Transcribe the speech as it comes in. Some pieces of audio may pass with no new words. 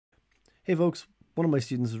Hey folks, one of my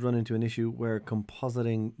students has run into an issue where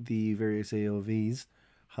compositing the various AOVs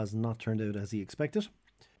has not turned out as he expected.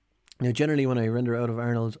 Now generally when I render out of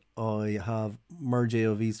Arnold, I have merge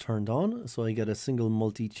AOVs turned on, so I get a single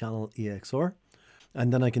multi-channel EXR,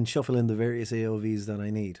 and then I can shuffle in the various AOVs that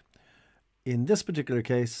I need. In this particular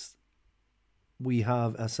case, we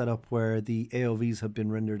have a setup where the AOVs have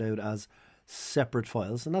been rendered out as separate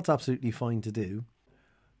files, and that's absolutely fine to do.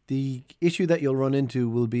 The issue that you'll run into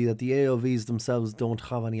will be that the AOVs themselves don't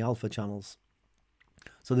have any alpha channels.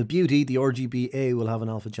 So the beauty, the RGBA, will have an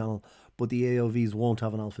alpha channel, but the AOVs won't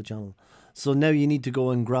have an alpha channel. So now you need to go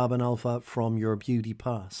and grab an alpha from your beauty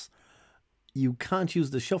pass. You can't use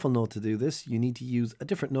the shuffle node to do this. You need to use a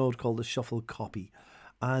different node called the ShuffleCopy.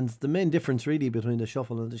 And the main difference really between the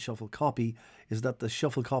shuffle and the ShuffleCopy is that the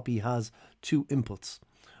ShuffleCopy has two inputs.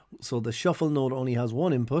 So the shuffle node only has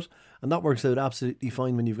one input, and that works out absolutely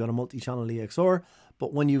fine when you've got a multi-channel EXR.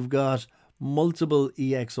 But when you've got multiple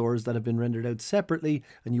EXRs that have been rendered out separately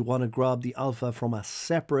and you want to grab the alpha from a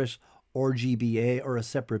separate RGBA or a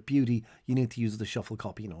separate beauty, you need to use the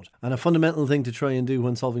ShuffleCopy node. And a fundamental thing to try and do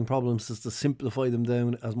when solving problems is to simplify them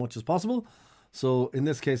down as much as possible. So in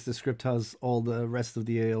this case, the script has all the rest of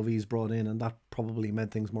the AOVs brought in, and that probably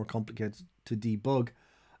made things more complicated to debug.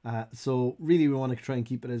 So really we want to try and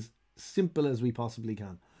keep it as simple as we possibly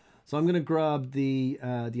can. So I'm going to grab the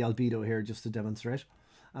albedo here just to demonstrate.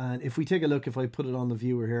 And if we take a look, if I put it on the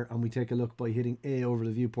viewer here and we take a look by hitting A over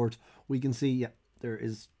the viewport, we can see, yeah,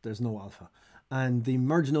 there's no alpha. And the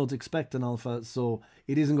merge nodes expect an alpha, so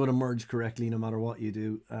it isn't going to merge correctly no matter what you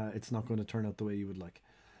do. It's not going to turn out the way you would like.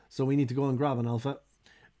 So we need to go and grab an alpha.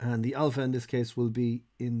 And the alpha in this case will be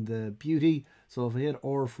in the beauty. So if I hit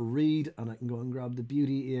R for read, and I can go and grab the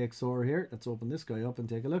beauty EXR here. Let's open this guy up and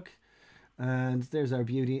take a look. And there's our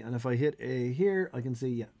beauty. And if I hit A here, I can see,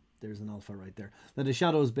 yeah, there's an alpha right there. Now the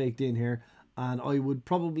shadow is baked in here, and I would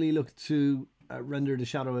probably look to render the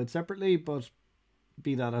shadow out separately, but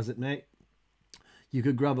be that as it may, you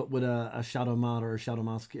could grab it with a shadow mat or a shadow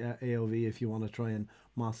mask AOV if you want to try and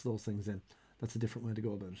mask those things in. That's a different way to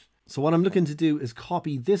go about it. So what I'm looking to do is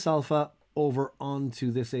copy this alpha over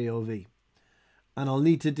onto this AOV. And I'll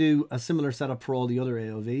need to do a similar setup for all the other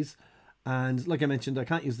AOVs. And like I mentioned, I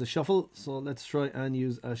can't use the shuffle. So let's try and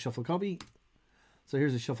use a ShuffleCopy. So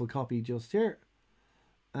here's a ShuffleCopy just here.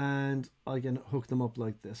 And I can hook them up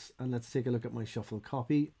like this. And let's take a look at my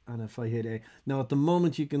ShuffleCopy. And if I hit A. Now at the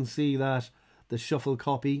moment you can see that the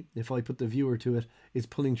ShuffleCopy, if I put the viewer to it, is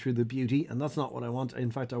pulling through the beauty, and that's not what I want. In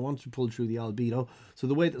fact, I want to pull through the albedo. So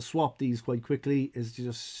the way to swap these quite quickly is to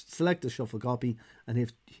just select the ShuffleCopy and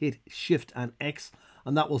hit Shift and X,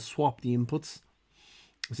 and that will swap the inputs.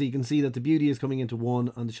 So you can see that the beauty is coming into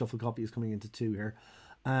 1 and the ShuffleCopy is coming into 2 here.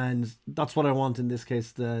 And that's what I want in this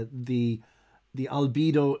case. The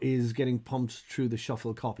albedo is getting pumped through the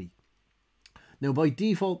ShuffleCopy. Now by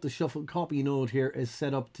default, the ShuffleCopy node here is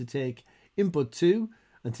set up to take input 2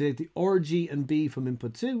 and to take the RG and B from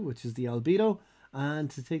input 2, which is the albedo, and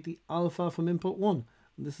to take the alpha from input 1.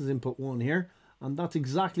 And this is input 1 here, and that's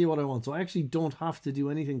exactly what I want. So I actually don't have to do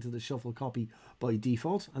anything to the ShuffleCopy by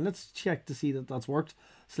default. And let's check to see that that's worked.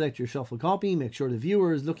 Select your ShuffleCopy, make sure the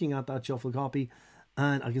viewer is looking at that ShuffleCopy,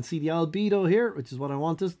 and I can see the albedo here, which is what I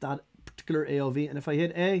wanted, that particular AOV. And if I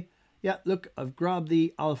hit A, yeah, look, I've grabbed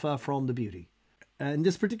the alpha from the beauty. In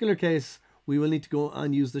this particular case, we will need to go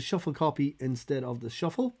and use the ShuffleCopy instead of the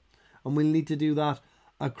shuffle. And we'll need to do that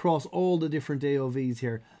across all the different AOVs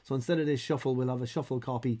here. So instead of this shuffle, we'll have a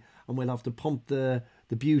ShuffleCopy, and we'll have to pump the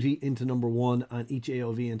beauty into number 1 and each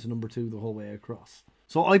AOV into number 2 the whole way across.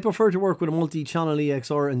 So I prefer to work with a multi-channel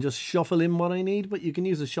EXR and just shuffle in what I need, but you can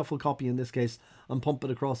use a ShuffleCopy in this case and pump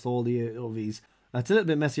it across all the AOVs. It's a little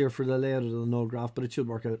bit messier for the layout of the node graph, but it should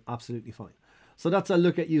work out absolutely fine. So that's a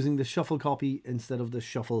look at using the ShuffleCopy instead of the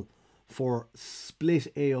shuffle for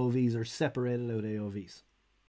split AOVs or separated out AOVs.